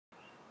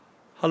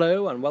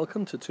Hello and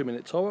welcome to 2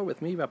 Minute Torah with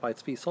me, Rabbi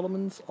Zvi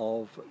Solomons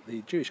of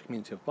the Jewish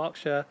community of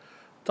Berkshire,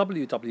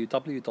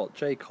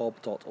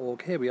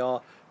 www.JCoB.org. Here we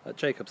are at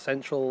JCoB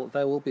Central.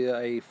 There will be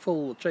a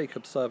full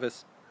JCoB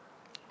service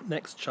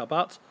next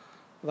Shabbat.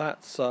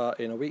 That's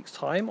in a week's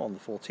time on the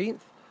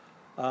 14th.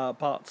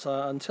 But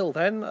until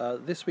then,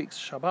 this week's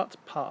Shabbat,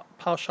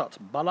 Parshat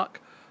Balak,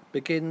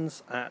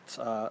 begins at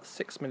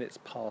 6 minutes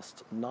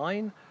past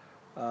 9.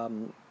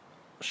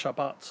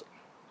 Shabbat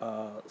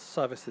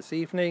service this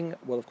evening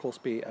will of course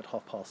be at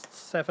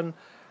 7:30,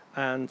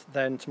 and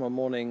then tomorrow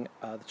morning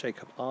the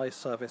JCoB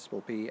service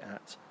will be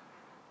at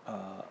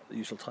the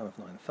usual time of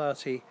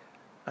 9:30,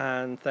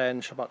 and then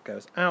Shabbat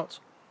goes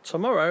out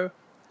tomorrow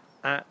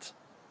at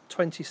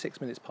 26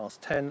 minutes past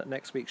 10.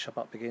 Next week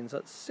Shabbat begins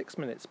at 6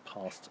 minutes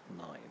past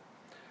 9.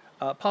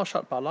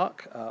 Parshat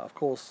Balak of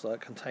course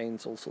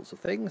contains all sorts of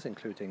things,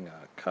 including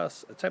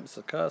attempts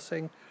at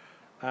cursing,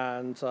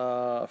 and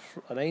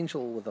an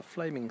angel with a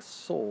flaming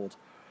sword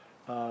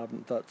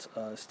that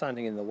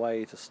standing in the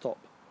way to stop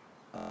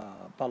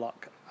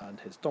Balak and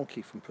his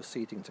donkey from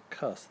proceeding to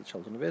curse the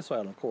children of Israel.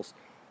 And of course,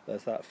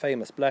 there's that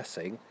famous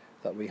blessing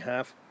that we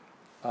have,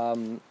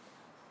 the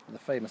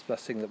famous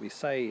blessing that we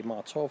say,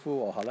 Ma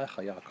tovu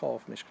ohalecha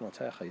Yaakov,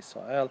 mishkanotecha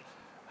Yisrael,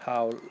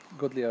 how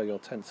goodly are your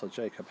tents, O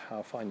Jacob,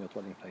 how fine your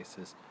dwelling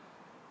places,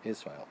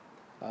 Israel.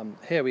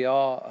 Here we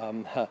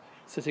are,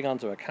 sitting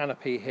under a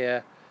canopy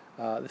here.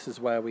 This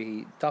is where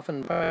we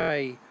daven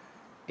pray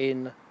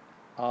in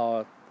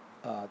our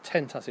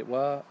tent, as it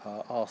were.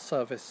 Our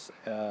service,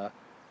 our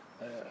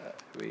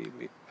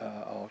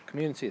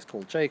community is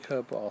called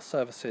JCoB. Our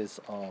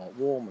services are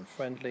warm and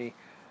friendly.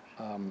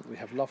 We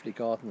have lovely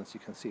gardens, you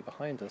can see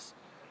behind us.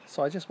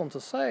 So I just want to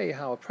say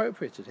how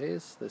appropriate it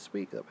is this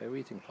week that we're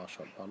reading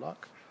Parshat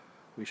Balak.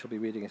 We shall be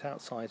reading it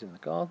outside in the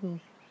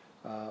garden.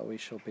 We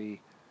shall be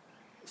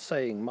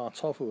saying Ma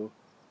tovu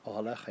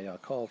ohalecha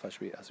Yaakov, as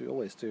we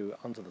always do,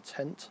 under the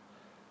tent.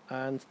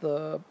 And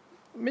the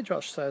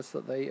Midrash says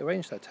that they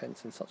arrange their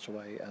tents in such a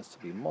way as to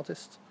be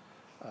modest,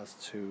 as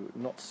to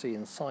not see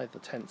inside the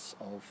tents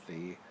of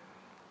the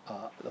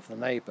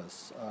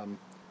neighbours.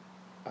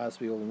 As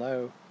we all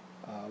know,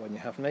 when you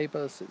have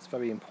neighbours, it's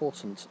very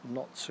important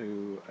not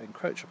to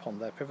encroach upon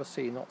their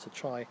privacy, not to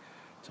try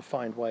to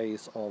find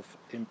ways of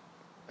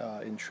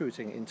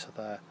intruding into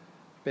their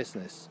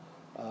business.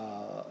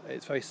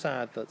 It's very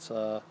sad that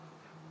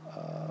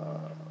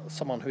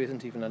someone who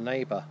isn't even a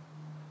neighbour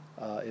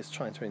is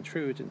trying to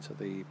intrude into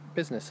the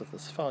business of the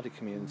Sephardi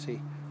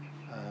community,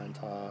 and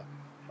I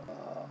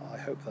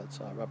hope that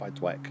Rabbi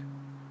Dweck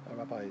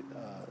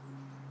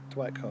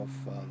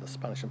of the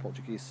Spanish and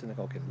Portuguese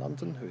synagogue in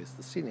London, who is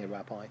the senior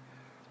rabbi,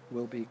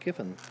 will be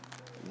given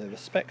the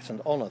respect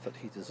and honour that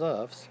he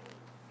deserves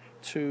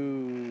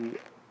to,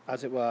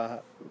 as it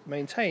were,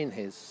 maintain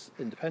his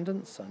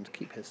independence and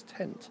keep his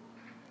tent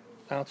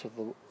out of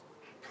the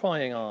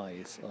prying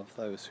eyes of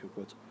those who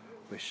would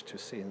wish to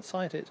see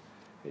inside it.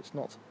 It's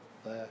not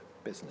their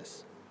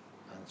business.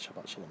 And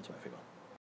Shabbat Shalom to everyone.